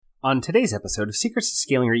On today's episode of Secrets to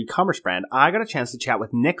Scaling Your E-Commerce Brand, I got a chance to chat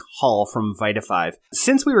with Nick Hall from Vita5.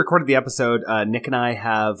 Since we recorded the episode, Nick and I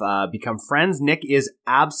have become friends. Nick is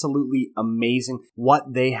absolutely amazing.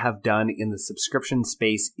 What they have done in the subscription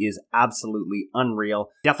space is absolutely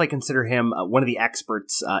unreal. Definitely consider him one of the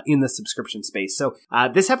experts in the subscription space. So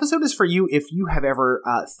this episode is for you if you have ever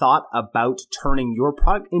thought about turning your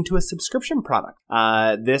product into a subscription product.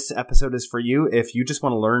 This episode is for you if you just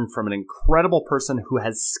want to learn from an incredible person who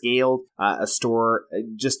has scaled a store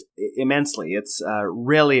just immensely. It's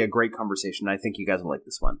really a great conversation. I think you guys will like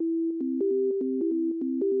this one.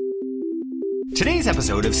 Today's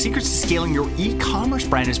episode of Secrets to Scaling Your E-Commerce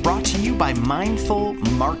Brand is brought to you by Mindful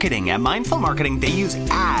Marketing. At Mindful Marketing, they use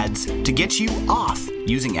ads to get you off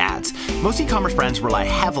using ads. Most e-commerce brands rely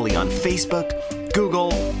heavily on Facebook,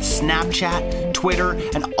 Google, Snapchat, Twitter,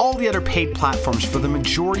 and all the other paid platforms for the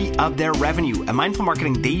majority of their revenue. At Mindful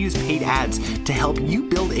Marketing, they use paid ads to help you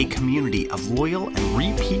build a community of loyal and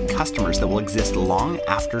repeat customers that will exist long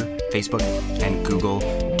after Facebook and Google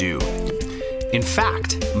do. In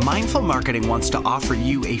fact, Mindful Marketing wants to offer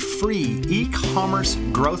you a free e-commerce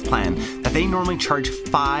growth plan that they normally charge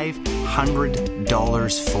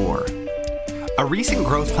 $500 for. A recent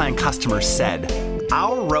growth plan customer said,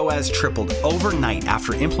 "Our ROAS tripled overnight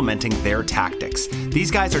after implementing their tactics.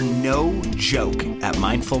 These guys are no joke at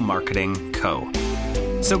Mindful Marketing Co."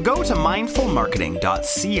 So go to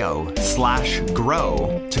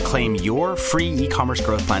mindfulmarketing.co/grow to claim your free e-commerce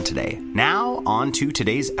growth plan today. Now on to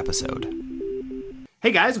today's episode.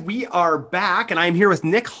 Hey guys, we are back and I'm here with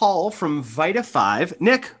Nick Hall from Vita5.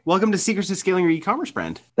 Nick, welcome to Secrets to Scaling Your E-Commerce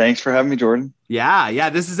Brand. Thanks for having me, Jordan. Yeah. I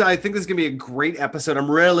think this is going to be a great episode. I'm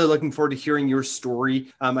really looking forward to hearing your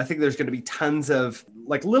story. I think there's going to be tons of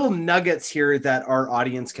little nuggets here that our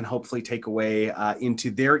audience can hopefully take away into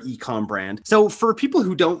their e-com brand. So for people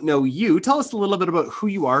who don't know you, tell us a little bit about who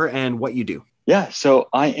you are and what you do. Yeah, so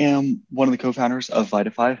I am one of the co-founders of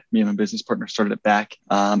Vita5. Me and my business partner started it back.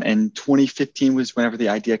 And 2015 was whenever the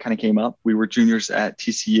idea kind of came up. We were juniors at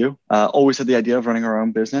TCU. Always had the idea of running our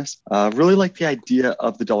own business. Really like the idea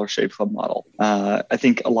of the Dollar Shave Club model. I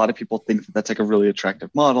think a lot of people think that that's like a really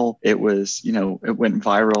attractive model. It was, it went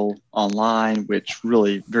viral online, which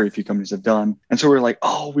really very few companies have done. And so we were like,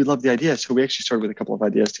 oh, we love the idea. So we actually started with a couple of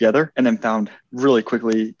ideas together and then found really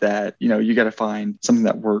quickly that, you got to find something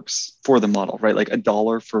that works for the model, right? Like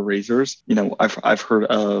 $1 for razors. I've heard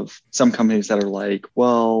of some companies that are like,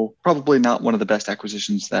 well, probably not one of the best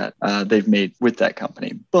acquisitions that they've made with that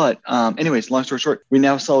company. But anyways, long story short, we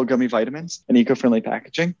now sell gummy vitamins and eco-friendly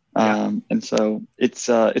packaging. And so it's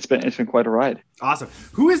been quite a ride. Awesome.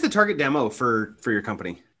 Who is the target demo for your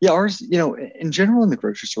company? Yeah, ours, in general in the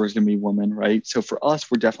grocery store is going to be women, right? So for us,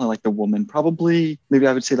 we're definitely like the woman, probably maybe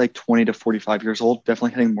I would say like 20 to 45 years old,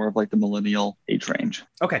 definitely hitting more of like the millennial age range.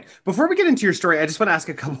 Okay. Before we get into your story, I just want to ask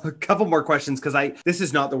a couple more questions because this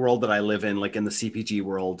is not the world that I live in, like in the CPG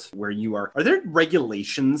world where you are. Are there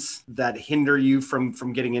regulations that hinder you from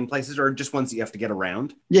getting in places or just ones that you have to get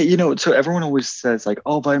around? Yeah, so everyone always says like,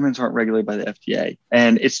 oh, vitamins aren't regulated by the FDA.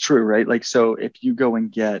 And it's true, right? Like, so if you go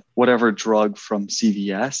and get whatever drug from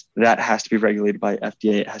CVS, that has to be regulated by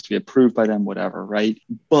FDA. It has to be approved by them, whatever, right?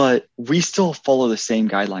 But we still follow the same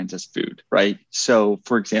guidelines as food, right? So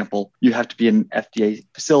for example, you have to be in an FDA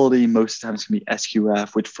facility. Most of the time it's going to be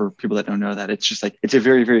SQF, which for people that don't know that, it's just like, it's a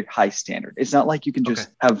very, very high standard. It's not like you can just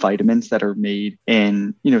have vitamins that are made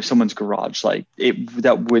in, someone's garage. Like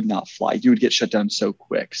that would not fly. You would get shut down so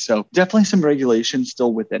quick. So definitely some regulations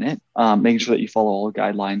still within it, making sure that you follow all the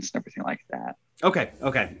guidelines and everything like that. Okay.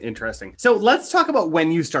 Interesting. So let's talk about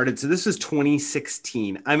when you started. So this was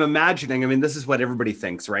 2016. I'm imagining, this is what everybody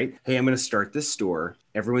thinks, right? Hey, I'm going to start this store.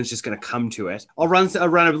 Everyone's just going to come to it. I'll run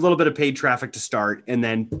a little bit of paid traffic to start and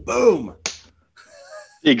then boom.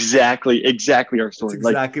 Exactly our story. That's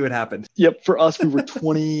exactly what happened. Yep. For us, we were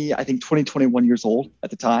 21 years old at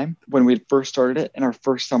the time when we had first started it. In our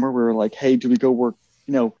first summer, we were like, hey, do we go work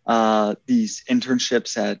these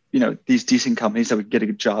internships at, these decent companies that we get a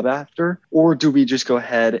good job after, or do we just go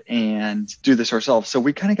ahead and do this ourselves? So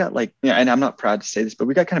we kind of got like, and I'm not proud to say this, but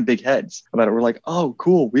we got kind of big heads about it. We're like, oh,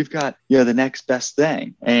 cool. We've got, the next best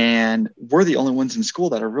thing. And we're the only ones in school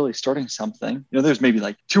that are really starting something. There's maybe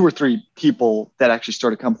like 2 or 3 people that actually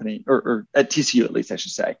start a company or at TCU, at least I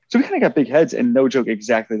should say. So we kind of got big heads and no joke,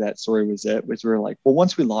 exactly that story was it, which we were like, well,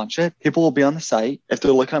 once we launch it, people will be on the site. If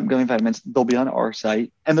they're looking up gummy vitamins, they'll be on our site.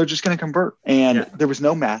 And they're just going to convert. And there was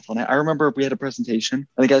no math on it. I remember we had a presentation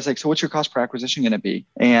and the guy's like, so what's your cost per acquisition going to be?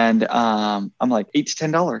 And I'm like, $8 to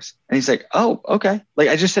 $10. And he's like, oh, okay. Like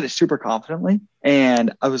I just said it super confidently.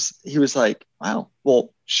 And he was like, wow,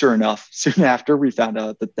 well, sure enough, soon after we found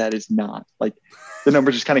out that that is not like the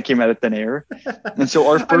number just kind of came out of thin air. And so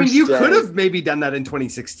our first I mean, you day, could have maybe done that in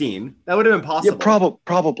 2016. That would have been possible. Yeah,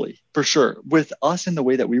 probably for sure. With us in the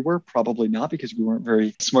way that we were, probably not, because we weren't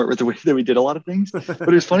very smart with the way that we did a lot of things. But it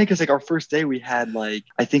was funny because like our first day we had like,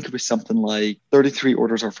 I think it was something like 33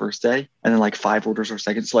 orders our first day and then like 5 orders our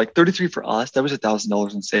second. So like 33 for us, that was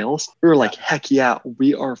 $1,000 in sales. We were like, heck yeah,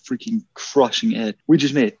 we are freaking crushing it. We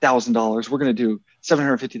just made $1,000. We're going to do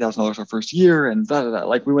 $750,000 our first year and blah, blah, blah.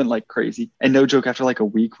 Like we went like crazy. And no joke, after like a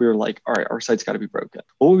week, we were like, all right, our site's got to be broken.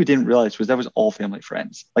 But what we didn't realize was that was all family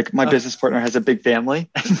friends. Like my business partner has a big family.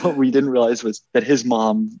 And what we didn't realize was that his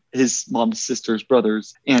mom's sisters,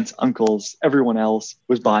 brothers, aunts, uncles, everyone else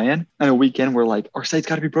was buying. And a weekend, we're like, our site's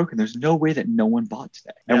got to be broken. There's no way that no one bought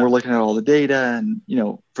today. And we're looking at all the data and,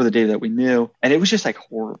 for the data that we knew. And it was just like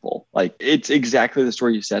horrible. Like it's exactly the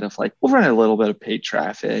story you said of like, we'll run a little bit of paid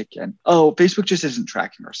traffic and, Facebook just isn't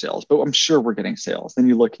tracking our sales, but I'm sure we're getting sales. Then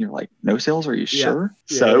you look and you're like, no sales? Are you sure?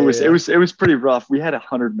 So it was pretty rough. We had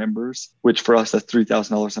 100 members, which for us, that's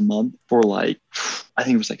 $3,000 a month for like, I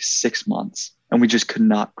think it was like 6 months. And we just could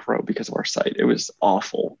not grow because of our site. It was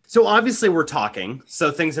awful. So obviously we're talking, so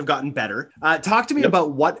things have gotten better. Talk to me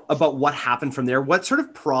about what happened from there. What sort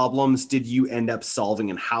of problems did you end up solving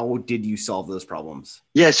and how did you solve those problems?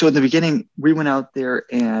 Yeah. So in the beginning, we went out there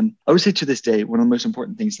and I would say to this day, one of the most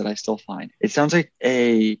important things that I still find, it sounds like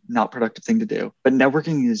a not productive thing to do, but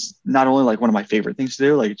networking is not only like one of my favorite things to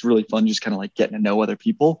do, like it's really fun, just kind of like getting to know other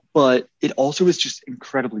people, but it also is just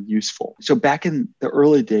incredibly useful. So back in the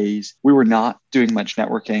early days, we were not doing much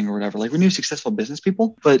networking or whatever. Like we knew successful business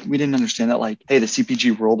people, but we didn't understand that like, hey, the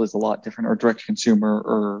CPG world is a lot different or direct to consumer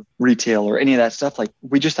or retail or any of that stuff. Like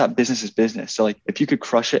we just thought business is business. So like if you could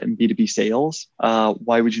crush it in B2B sales,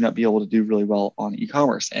 why would you not be able to do really well on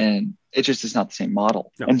e-commerce? And it just is not the same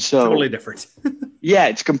model. No, and so totally different. Yeah,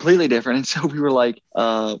 it's completely different. And so we were like,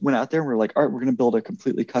 went out there and we were like, all right, we're going to build a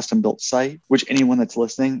completely custom built site, which anyone that's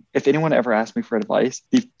listening, if anyone ever asks me for advice,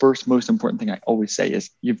 the first most important thing I always say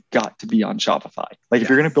is you've got to be on Shopify. Like if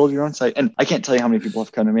you're going to build your own site, and I can't tell you how many people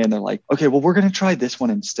have come to me and they're like, okay, well, we're going to try this one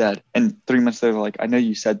instead. And 3 months later, they're like, I know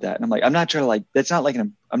you said that. And I'm like, I'm not trying to like, that's not like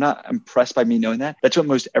I'm not impressed by me knowing that. That's what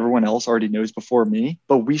most everyone else already knows before me.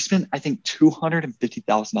 But we spent, I think,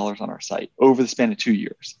 $250,000 on our site over the span of 2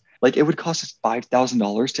 years. Like it would cost us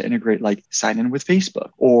 $5,000 to integrate like sign in with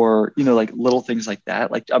Facebook or, like little things like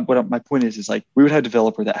that. Like what my point is like we would have a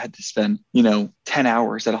developer that had to spend, 10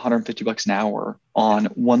 hours at $150 an hour on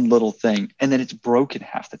one little thing. And then it's broken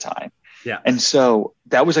half the time. Yeah. And so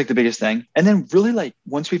that was like the biggest thing. And then really like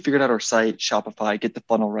once we figured out our site, Shopify, get the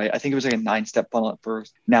funnel right. I think it was like a 9-step funnel at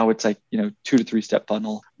first. Now it's like, 2 to 3-step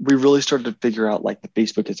funnel. We really started to figure out like the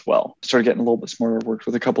Facebook as well. Started getting a little bit smarter, worked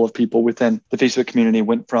with a couple of people within the Facebook community,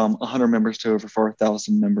 went from 100 members to over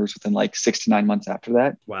 4,000 members within like 6 to 9 months after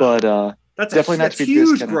that. Wow. But that's definitely that's not to be huge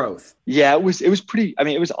discounted. Growth. Yeah, it was pretty,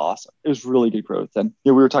 it was awesome. It was really good growth. And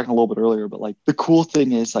we were talking a little bit earlier, but like the cool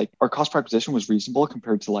thing is like our cost per acquisition was reasonable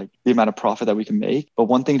compared to like the amount of profit that we can make. But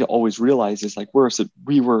one thing to always realize is like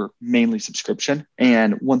we were mainly subscription.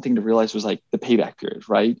 And one thing to realize was like the payback period,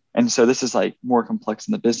 right? And so this is like more complex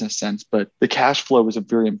in the business sense, but the cash flow is a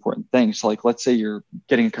very important thing. So like, let's say you're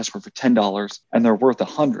getting a customer for $10 and they're worth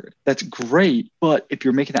 $100. That's great. But if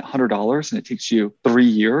you're making that $100 and it takes you 3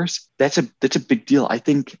 years, that's a big deal. I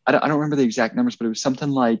think, I don't remember the exact numbers, but it was something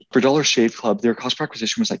like for Dollar Shave Club, their cost per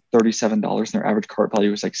acquisition was like $37 and their average cart value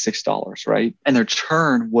was like $6, right? And their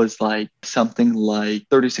churn was like something like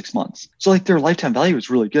 36 months. So like their lifetime value was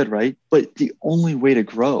really good, right? But the only way to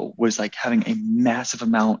grow was like having a massive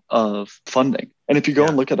amount of funding. And if you go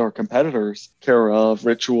and look at our competitors, Care of,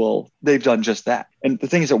 Ritual, they've done just that. And the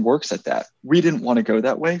thing is, it works at that. We didn't want to go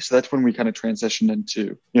that way. So that's when we kind of transitioned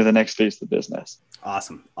into, the next phase of the business.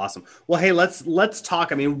 Awesome. Well, hey, let's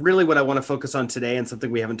talk. I mean, really what I want to focus on today and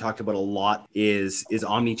something we haven't talked about a lot is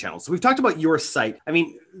omnichannel. So we've talked about your site. I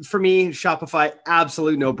mean, for me, Shopify,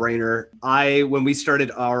 absolute no-brainer. When we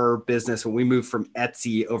started our business, when we moved from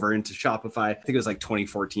Etsy over into Shopify, I think it was like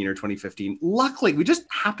 2014 or 2015. Luckily, we just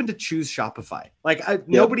happened to choose Shopify. Like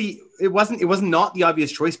nobody, it wasn't not the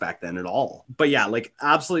obvious choice back then at all. But yeah, like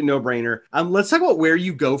absolutely no-brainer. Let's talk about where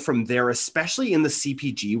you go from there, especially in the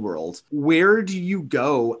CPG world. Where do you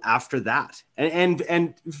go after that?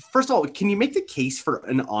 And first of all, can you make the case for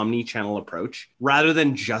an omni-channel approach rather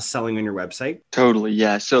than just selling on your website? Totally,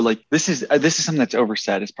 yeah. So like this is something that's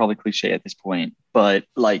oversaid. It's probably cliche at this point, but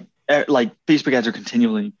like like Facebook ads are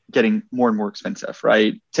continually getting more and more expensive,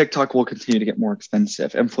 right? TikTok will continue to get more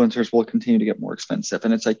expensive. Influencers will continue to get more expensive.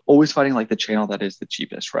 And it's like always finding like the channel that is the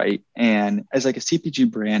cheapest, right? And as like a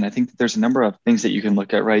CPG brand, I think that there's a number of things that you can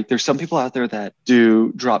look at, right? There's some people out there that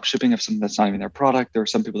do drop shipping of something that's not even their product. There are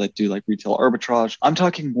some people that do like retail arbitrage. I'm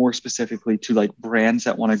talking more specifically to like brands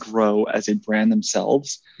that want to grow as a brand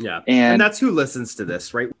themselves. Yeah. And that's who listens to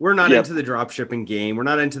this, right? We're not into the drop shipping game. We're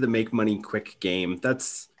not into the make money quick game.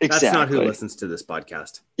 That's not who listens to this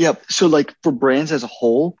podcast. Yep. So like for brands as a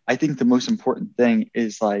whole, I think the most important thing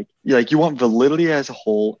is like you want validity as a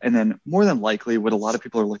whole. And then more than likely what a lot of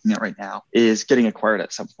people are looking at right now is getting acquired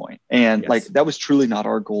at some point. And like that was truly not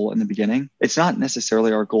our goal in the beginning. It's not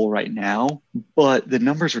necessarily our goal right now, but the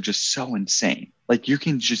numbers are just so insane. Like you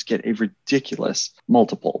can just get a ridiculous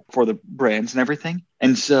multiple for the brands and everything.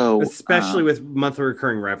 And so especially with monthly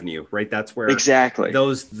recurring revenue, right? That's where exactly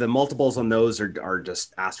the multiples on those are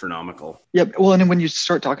just astronomical. Yep. Well, and then when you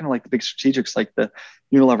start talking to like the big strategics, like the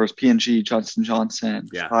Unilever's, P&G, Johnson & Johnson,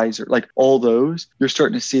 Pfizer, like all those, you're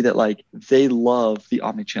starting to see that like they love the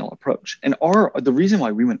omnichannel approach. And the reason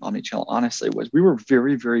why we went omnichannel, honestly, was we were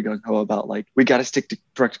very, very gung-ho about like, we got to stick to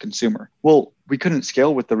direct to consumer. Well, we couldn't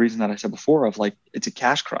scale with the reason that I said before of like, it's a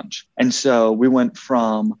cash crunch. And so we went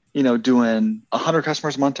from, doing 100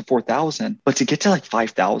 customers a month to 4,000, but to get to like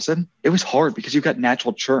 5,000, it was hard because you've got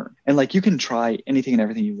natural churn. And like, you can try anything and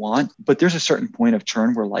everything you want, but there's a certain point of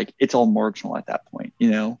churn where like, it's all marginal at that point,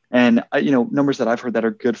 and numbers that I've heard that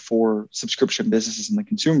are good for subscription businesses in the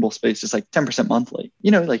consumable space is like 10% monthly,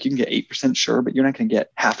 like you can get 8% sure, but you're not going to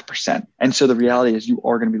get 0.5%. And so the reality is you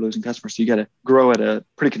are going to be losing customers. So you got to grow at a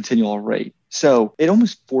pretty continual rate. So it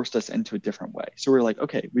almost forced us into a different way. So we're like,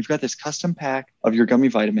 okay, we've got this custom pack of your gummy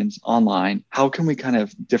vitamins online. How can we kind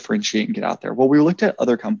of differentiate and get out there? Well, we looked at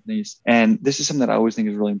other companies, and this is something that I always think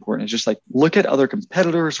is really important. It's just like, look at other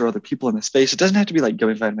competitors or other people in the space. It doesn't have to be like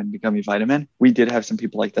gummy vitamin to gummy vitamin. We did have some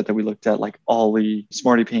people like that we looked at, like Ollie,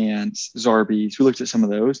 Smarty Pants, Zarbee's. We looked at some of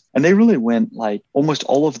those, and they really went like almost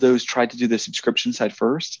all of those tried to do the subscription side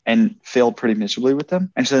first and failed pretty miserably with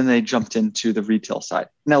them. And so then they jumped into the retail side.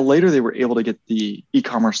 Now, later they were able to get the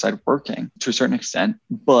e-commerce side working to a certain extent,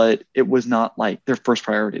 but it was not like their first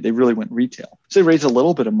priority. They really went retail. So they raise a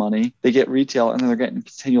little bit of money, they get retail, and then they're getting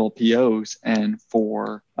continual POs and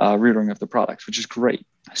for reordering of the products, which is great.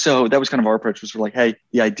 So that was kind of our approach, was we're like, hey,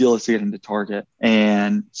 the ideal is to get into Target.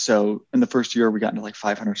 And so in the first year, we got into like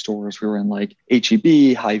 500 stores. We were in like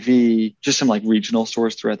H-E-B, Hy-Vee, just some like regional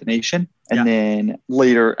stores throughout the nation. And then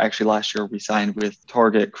later, actually last year, we signed with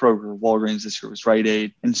Target, Kroger, Walgreens. This year was Rite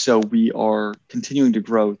Aid. And so we are continuing to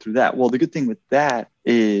grow through that. Well, the good thing with that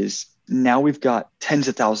is now we've got tens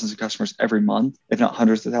of thousands of customers every month, if not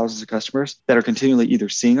hundreds of thousands of customers that are continually either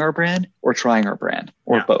seeing our brand or trying our brand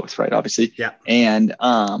or both, right? Obviously. Yeah. And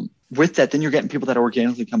with that, then you're getting people that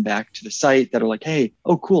organically come back to the site that are like, hey,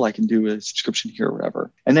 oh, cool, I can do a subscription here or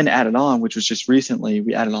whatever. And then added on, which was just recently,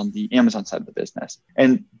 we added on the Amazon side of the business.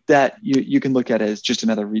 And that you can look at it as just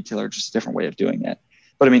another retailer, just a different way of doing it.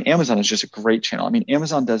 But I mean, Amazon is just a great channel. I mean,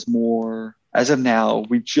 Amazon does more. As of now,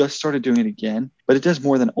 we just started doing it again, but it does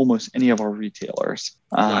more than almost any of our retailers.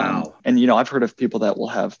 Wow. And, I've heard of people that will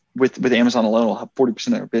have, with Amazon alone, will have 40%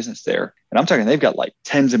 of their business there. And I'm talking, they've got like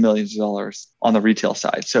tens of millions of dollars on the retail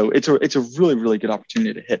side. So it's a really, really good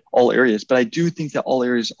opportunity to hit all areas. But I do think that all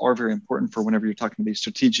areas are very important for whenever you're talking to these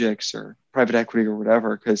strategics or private equity or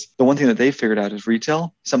whatever, because the one thing that they figured out is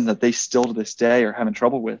retail, something that they still to this day are having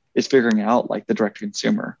trouble with, is figuring out like the direct to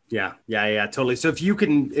consumer. Yeah, totally. So if you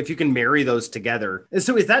can marry those together,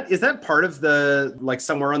 so is that part of the, like,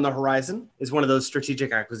 somewhere on the horizon is one of those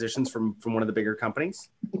strategic acquisitions from one of the bigger companies?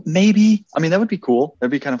 Maybe. I mean, that would be cool. That'd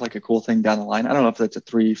be kind of like a cool thing down the line. I don't know if that's a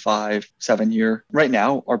 3, 5, 7 year. Right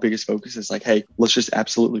now, our biggest focus is like, hey, let's just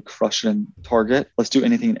absolutely crush it in Target. Let's do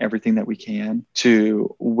anything and everything that we can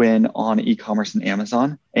to win on e-commerce and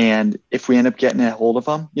Amazon. And if we end up getting a hold of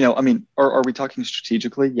them, are we talking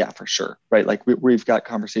strategically? Yeah, for sure. Right. Like we've got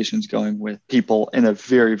conversations going with people in a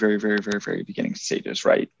very, very, very, very, very beginning stages,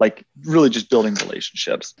 right? Like really just building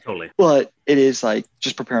relationships. Totally. But it is like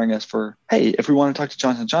just preparing us for, hey, if we want to talk to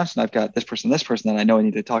Johnson & Johnson, I've got this person that I know I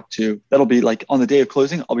need to talk to. That'll be like on the day of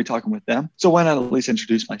closing, I'll be talking with them. So why not at least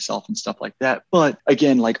introduce myself and stuff like that? But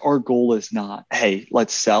again, like our goal is not, hey,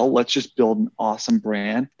 let's sell. Let's just build an awesome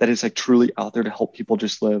brand that is like truly out there to help people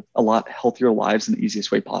just live a lot healthier lives in the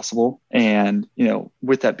easiest way possible. And,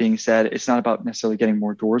 with that being said, it's not about necessarily getting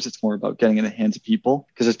more doors. It's more about getting in the hands of people,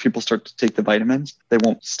 because as people start to take the vitamins, they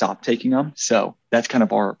won't stop taking them. So that's kind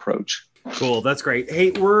of our approach. Cool. That's great.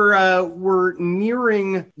 Hey, we're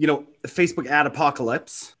nearing, Facebook ad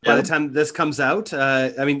apocalypse. By the time this comes out,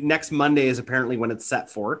 I mean, next Monday is apparently when it's set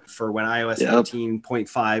for when iOS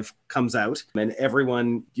 14.5 comes out. And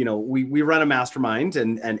everyone, we run a mastermind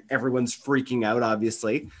and everyone's freaking out,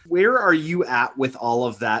 obviously. Where are you at with all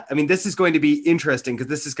of that? I mean, this is going to be interesting because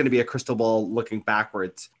this is going to be a crystal ball looking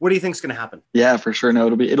backwards. What do you think is going to happen? Yeah, for sure. No,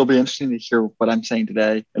 it'll be interesting to hear what I'm saying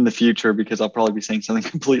today in the future, because I'll probably be saying something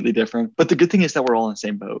completely different. But the good thing is that we're all in the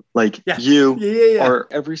same boat. Like or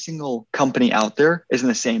every single company out there is in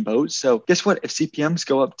the same boat. So guess what? If CPMs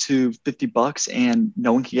go up to $50 and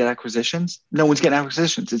no one can get acquisitions, no one's getting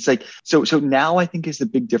acquisitions. It's like, so now I think is the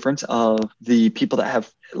big difference of the people that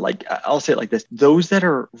have, like, I'll say it like this, those that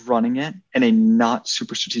are running it in a not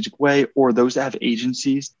super strategic way, or those that have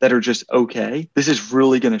agencies that are just okay, this is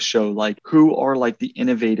really going to show like who are like the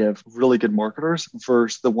innovative, really good marketers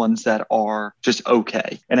versus the ones that are just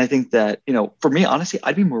okay. And I think that, for me, honestly,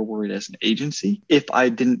 I'd be more worried as an agency if I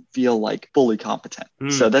didn't feel like fully competent.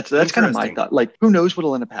 So that's kind of my thought. Like, who knows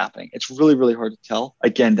what'll end up happening? It's really, really hard to tell.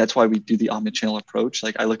 Again, that's why we do the omnichannel approach.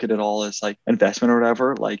 Like, I look at it all as like investment or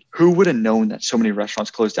whatever. Like, who would have known that so many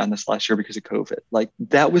restaurants closed down this last year because of COVID? Like,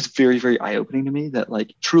 that was very, very eye-opening to me, that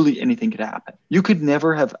like truly anything could happen. I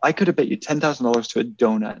could have bet you $10,000 to a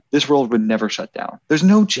donut this world would never shut down. There's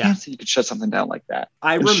no chance that you could shut something down like that.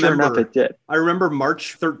 Sure enough, it did. I remember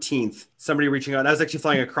March 13th, somebody reaching out. I was actually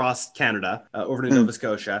flying across Canada over to Nova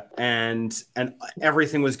Scotia, and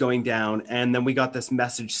everything was going down. And then we got this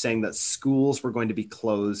message saying that schools were going to be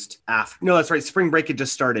closed after. No, that's right. Spring break had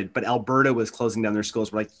just started, but Alberta was closing down their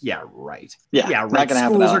schools. We're like, yeah, right. Yeah, right.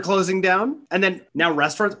 Schools are closing down. And then now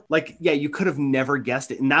restaurants, like, yeah, you could have never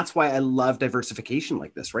guessed it. And that's why I love diversification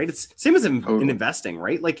like this, right? It's same as in investing,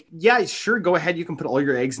 right? Like, yeah, sure, go ahead. You can put all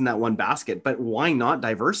your eggs in that one basket, but why not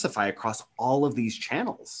diversify across all of these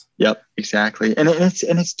channels? Yep, exactly. And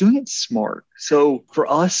it's doing it smart. So for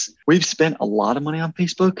us, we've spent a lot of money on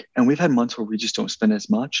Facebook, and we've had months where we just don't spend as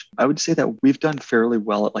much. I would say that we've done fairly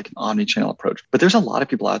well at like an omni-channel approach, but there's a lot of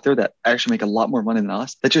people out there that actually make a lot more money than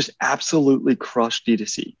us that just absolutely crush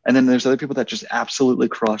D2C. And then there's other people that just absolutely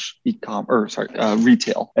crush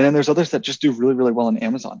retail. And then there's others that just do really, really well on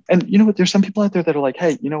Amazon. And you know what? There's some people out there that are like,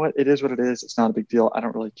 hey, you know what? It is what it is. It's not a big deal. I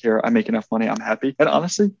don't really care. I make enough money. I'm happy. And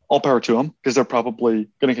honestly, all power to them, because they're probably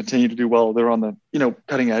going to continue to do well. They're on the,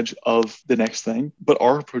 cutting edge of the next thing. But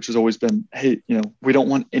our approach has always been, hey, we don't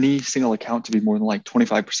want any single account to be more than like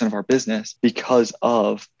 25% of our business because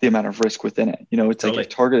of the amount of risk within it. It's totally.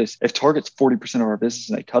 Like if Target's 40% of our business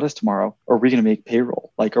and they cut us tomorrow, are we going to make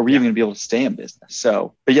payroll? Like, are we even going to be able to stay in business?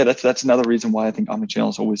 So, but yeah, that's another reason why I think omnichannel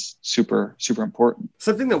is always super, super important.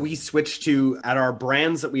 Something that we switched to at our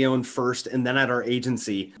brands that we own first and then at our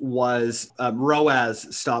agency was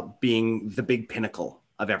ROAS stopped being the big pinnacle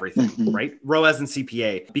of everything, right? ROAS and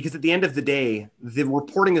CPA, because at the end of the day, the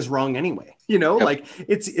reporting is wrong anyway. Like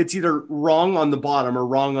it's either wrong on the bottom or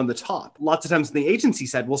wrong on the top. Lots of times the agency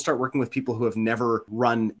said, we'll start working with people who have never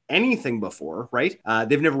run anything before, right?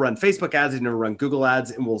 They've never run Facebook ads, they've never run Google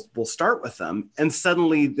ads, and we'll start with them. And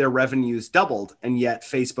suddenly their revenues doubled, and yet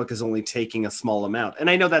Facebook is only taking a small amount. And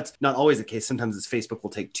I know that's not always the case. Sometimes it's Facebook will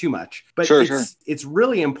take too much, but it's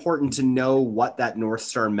really important to know what that North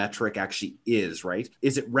Star metric actually is, right?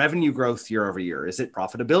 Is it revenue growth year over year? Is it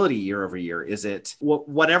profitability year over year? Is it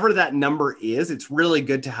whatever that number is? It's really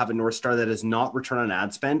good to have a North Star that is not return on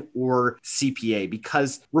ad spend or CPA,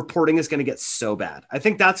 because reporting is going to get so bad. I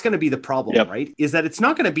think that's going to be the problem, right? Is that it's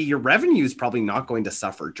not going to be, your revenue is probably not going to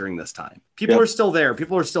suffer during this time. People are still there.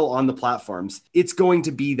 People are still on the platforms. It's going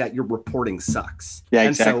to be that your reporting sucks. Yeah,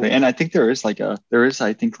 exactly. And I think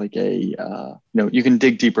you can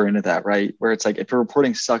dig deeper into that, right? Where it's like, if your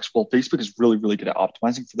reporting sucks, well, Facebook is really, really good at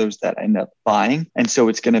optimizing for those that end up buying. And so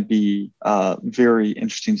it's going to be very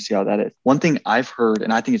interesting to see how that is. One thing I've heard,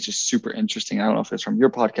 and I think it's just super interesting, I don't know if it's from your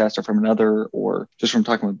podcast or from another, or just from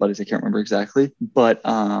talking with buddies, I can't remember exactly, but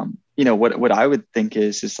what I would think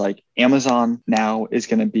is like Amazon now is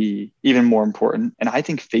going to be even more important. And I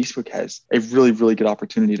think Facebook has a really, really good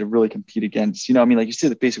opportunity to really compete against, like you see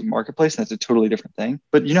the Facebook marketplace, and that's a totally different thing,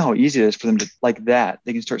 but you know how easy it is for them to, like that,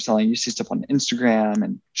 they can start selling, you see stuff on Instagram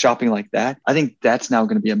and shopping like that. I think that's now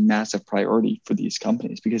going to be a massive priority for these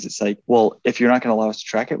companies, because it's like, well, if you're not going to allow us to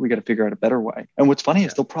track it, we got to figure out a better way. And what's funny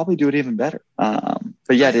is they'll probably do it even better.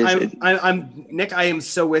 But yeah, it is. I'm Nick, I am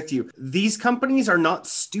so with you. These companies are not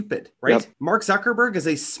stupid, right? Yep. Mark Zuckerberg is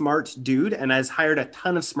a smart dude and has hired a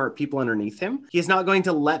ton of smart people underneath him. He is not going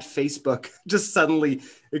to let Facebook just suddenly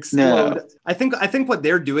explode. No. I think what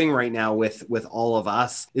they're doing right now with all of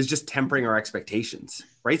us is just tempering our expectations,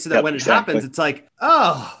 right? So that Yep, when it exactly. happens, it's like,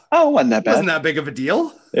 oh, Oh, it wasn't that it wasn't bad. that big of a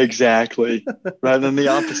deal. Exactly. Rather than the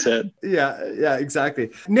opposite. Yeah,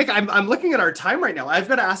 exactly. Nick, I'm looking at our time right now. I've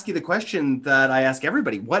got to ask you the question that I ask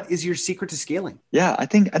everybody. What is your secret to scaling? Yeah, I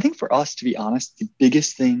think for us, to be honest, the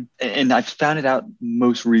biggest thing, and I've found it out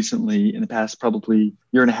most recently in the past probably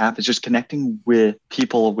year and a half, is just connecting with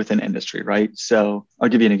people within industry, right? So I'll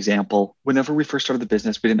give you an example. Whenever we first started the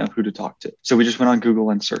business, we didn't know who to talk to. So we just went on Google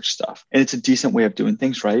and searched stuff. And it's a decent way of doing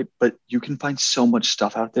things, right? But you can find so much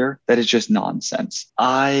stuff out there that is just nonsense.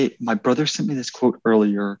 My brother sent me this quote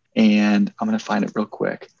earlier, and I'm going to find it real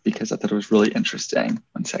quick because I thought it was really interesting.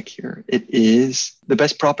 One sec here. It is: the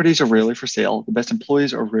best properties are rarely for sale. The best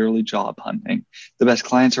employees are rarely job hunting. The best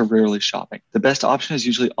clients are rarely shopping. The best option is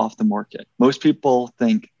usually off the market. Most people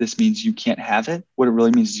think this means you can't have it. What it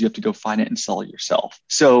really means is you have to go find it and sell it yourself.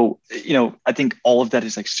 So, I think all of that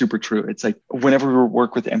is like super true. It's like whenever we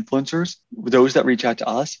work with influencers, those that reach out to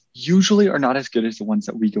us usually are not as good as the ones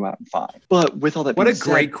that we go out and find. But with all that being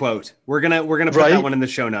said, Great quote. We're gonna put right? that one in the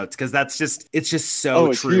show notes because it's just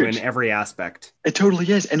so true in every aspect. It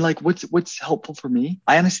totally is. And like what's helpful for me,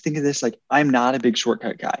 I honestly think of this like I'm not a big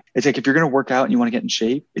shortcut guy. It's like if you're going to work out and you want to get in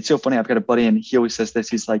shape, it's so funny. I've got a buddy and he always says this.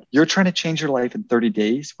 He's like, you're trying to change your life in 30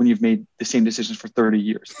 days when you've made the same decisions for 30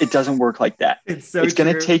 years. It doesn't work like that. It's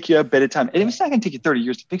going to take you a bit of time. And it's not going to take you 30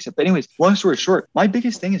 years to fix it. But anyways, long story short, my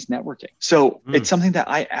biggest thing is networking. So it's something that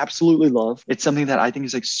I absolutely love. It's something that I think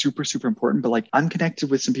is like super, super important. But like I'm connected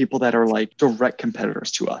with some people that are like direct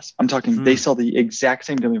competitors to us. I'm talking, they sell the exact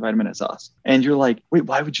same gummy vitamin as us. And you're like, wait,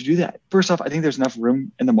 why would you do that? First off, I think there's enough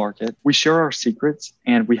room in the market. We share our secrets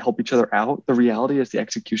and we help each other out. The reality is the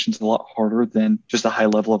execution is a lot harder than just a high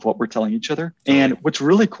level of what we're telling each other. And what's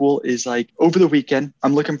really cool is like over the weekend,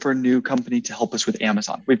 I'm looking for a new company to help us with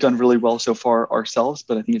Amazon. We've done really well so far ourselves,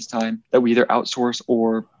 but I think it's time that we either outsource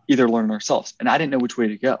or either learn ourselves. And I didn't know which way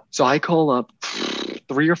to go. So I call up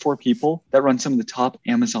 3 or 4 people that run some of the top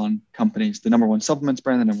Amazon companies, the number one supplements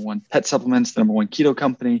brand, the number one pet supplements, the number one keto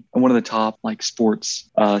company, and one of the top like sports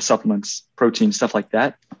supplements, protein, stuff like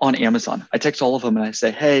that on Amazon. I text all of them and I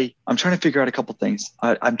say, hey, I'm trying to figure out a couple things.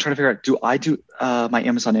 I'm trying to figure out, do I do my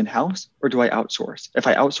Amazon in-house or do I outsource? If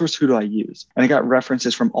I outsource, who do I use? And I got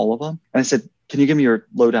references from all of them. And I said, can you give me your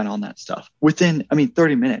lowdown on that stuff? Within,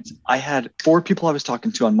 30 minutes, I had 4 people I was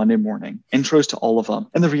talking to on Monday morning, intros to all of them.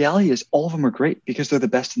 And the reality is all of them are great because they're the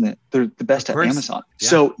best they're the best at Amazon. Yeah.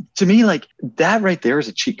 So to me, like that right there is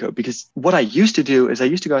a cheat code, because what I used to do is I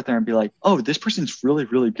used to go out there and be like, oh, this person's really,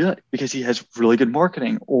 really good because he has really good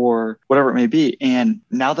marketing or whatever it may be. And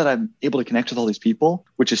now that I'm able to connect with all these people,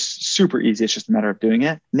 which is super easy, it's just a matter of doing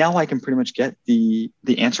it. Now I can pretty much get the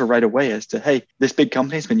answer right away as to, hey, this big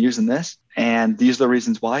company's been using this and these are the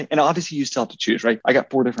reasons why. And obviously you still have to choose, right? I got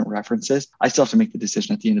 4 different references. I still have to make the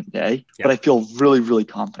decision at the end of the day, but I feel really, really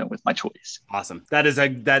confident with my choice. Awesome. That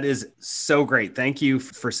is so great. Thank you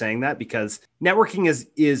for saying that, because networking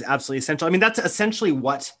is absolutely essential. I mean, that's essentially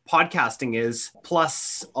what podcasting is,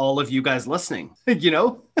 plus all of you guys listening,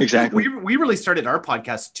 Exactly. We really started our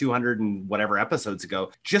podcast 200 and whatever episodes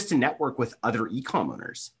ago just to network with other e-com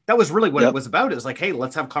owners. That was really what it was about. It was like, hey,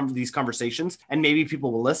 let's have these conversations and maybe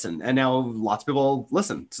people will listen. And now lots of people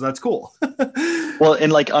listen. So that's cool. Well,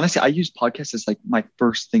 and like, honestly, I use podcasts as like my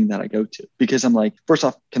first thing that I go to, because I'm like, first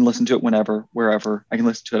off, can listen to it whenever, wherever. I can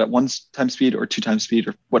listen to it at 1 times speed or 2 times speed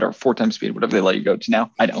or whatever, 4 times speed, whatever they let you go to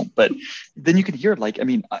now. I don't, but then you can hear it. Like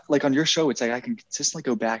on your show, it's like, I can consistently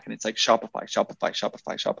go back and it's like Shopify.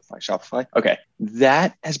 Okay.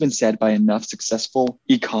 That has been said by enough successful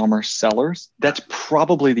e-commerce sellers. That's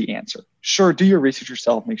probably the answer. Sure, do your research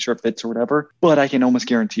yourself, make sure it fits or whatever, but I can almost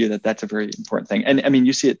guarantee you that that's a very important thing. And I mean,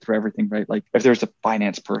 you see it through everything, right? Like if there's a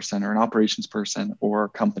finance person or an operations person or a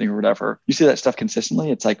company or whatever, you see that stuff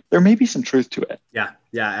consistently. It's like, there may be some truth to it. Yeah,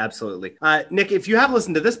 absolutely. Nick, if you have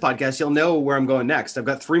listened to this podcast, you'll know where I'm going next. I've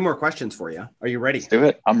got 3 more questions for you. Are you ready? Let's do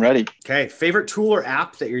it. I'm ready. Okay. Favorite tool or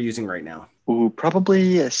app that you're using right now? Ooh,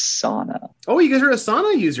 probably Asana. Oh, you guys are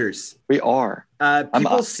Asana users. We are.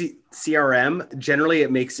 People see CRM. Generally,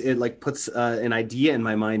 it makes it like puts an idea in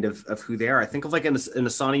my mind of who they are. I think of like an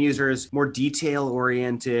Asana user as more detail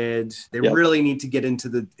oriented. They really need to get into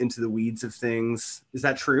the weeds of things. Is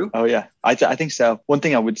that true? Oh yeah, I think so. One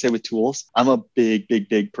thing I would say with tools, I'm a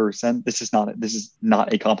big person. This is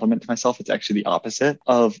not a compliment to myself. It's actually the opposite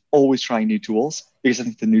of always trying new tools. because I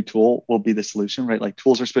think the new tool will be the solution, right? Like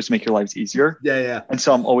tools are supposed to make your lives easier. Yeah. And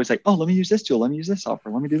so I'm always like, oh, let me use this tool. Let me use this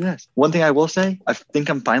software. Let me do this. One thing I will say, I think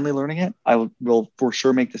I'm finally learning it. I will for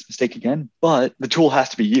sure make this mistake again, but the tool has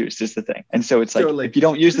to be used is the thing. And so it's like, Totally. If you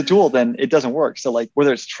don't use the tool, then it doesn't work. So like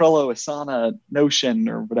whether it's Trello, Asana, Notion,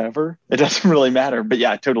 or whatever, it doesn't really matter. But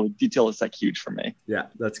yeah, totally. Detail is like huge for me. Yeah,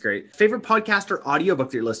 that's great. Favorite podcast or audiobook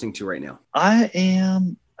that you're listening to right now? I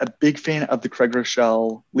am a big fan of the Craig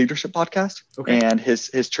Rochelle leadership podcast and his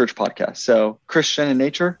church podcast. So Christian in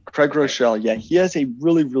Nature, Craig Rochelle. Yeah, he has a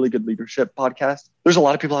really, really good leadership podcast. There's a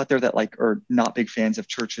lot of people out there that like are not big fans of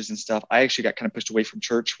churches and stuff. I actually got kind of pushed away from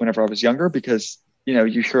church whenever I was younger because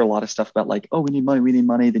you hear a lot of stuff about like, oh, we need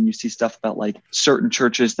money. Then you see stuff about like certain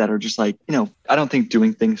churches that are just like, I don't think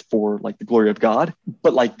doing things for like the glory of God,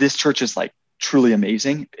 but like this church is like truly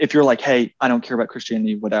amazing. If you're like, hey, I don't care about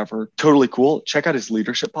Christianity, whatever, totally cool. Check out his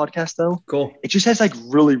leadership podcast though. Cool. It just has like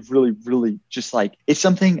really, really, really just like, it's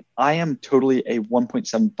something I am totally a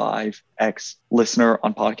 1.75x listener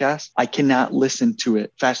on podcasts. I cannot listen to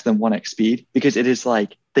it faster than 1x speed because it is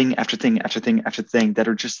like thing after thing after thing after thing that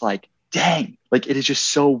are just like, dang, like it is just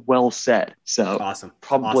so well said. So awesome.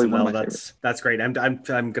 Probably awesome. one of my favorites. That's great. I'm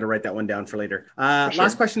going to write that one down for later. For sure.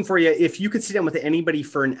 Last question for you. If you could sit down with anybody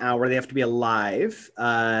for an hour, they have to be alive,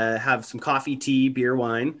 have some coffee, tea, beer,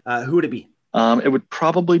 wine. Who would it be? It would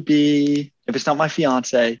probably be, if it's not my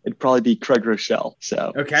fiance, it'd probably be Craig Rochelle.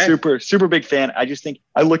 So super, super big fan. I just think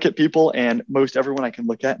I look at people and most everyone I can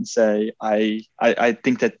look at and say, I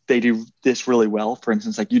think that they do this really well. For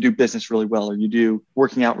instance, like you do business really well, or you do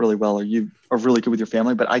working out really well, or you are really good with your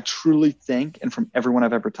family. But I truly think, and from everyone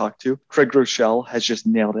I've ever talked to, Craig Rochelle has just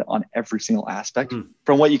nailed it on every single aspect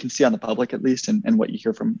from what you can see on the public, at least, and what you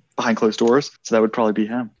hear from behind closed doors. So that would probably be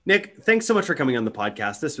him. Nick, thanks so much for coming on the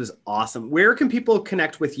podcast. This was awesome. Where can people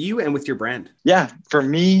connect with you and with your brand? Yeah, for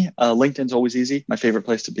me, LinkedIn's always easy. My favorite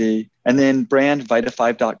place to be. And then brand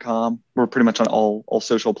vita5.com. We're pretty much on all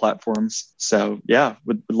social platforms. So yeah,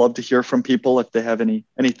 would love to hear from people if they have any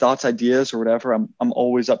thoughts, ideas, or whatever. I'm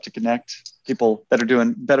always up to connect. People that are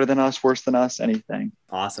doing better than us, worse than us, anything.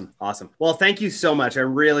 Awesome. Well, thank you so much. I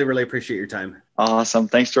really, really appreciate your time. Awesome.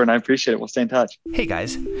 Thanks, Jordan. I appreciate it. We'll stay in touch. Hey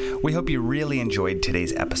guys, we hope you really enjoyed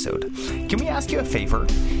today's episode. Can we ask you a favor?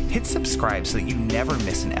 Hit subscribe so that you never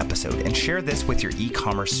miss an episode and share this with your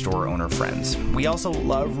e-commerce store owner friends. We also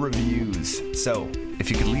love reviews. So if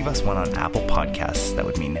you could leave us one on Apple Podcasts, that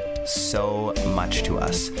would mean so much to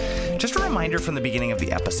us. Just a reminder from the beginning of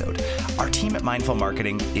the episode, our team at Mindful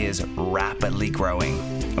Marketing is rapidly growing,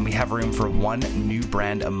 and we have room for one new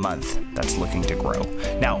brand a month that's looking to grow.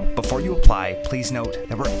 Now, before you apply, please note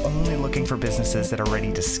that we're only looking for businesses that are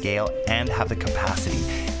ready to scale and have the capacity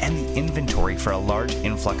and the inventory for a large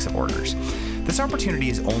influx of orders. This opportunity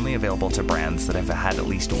is only available to brands that have had at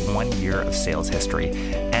least 1 year of sales history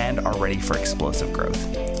and are ready for explosive growth.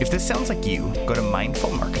 If this sounds like you, go to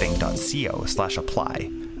mindfulmarketing.co/apply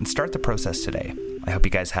and start the process today. I hope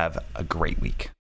you guys have a great week.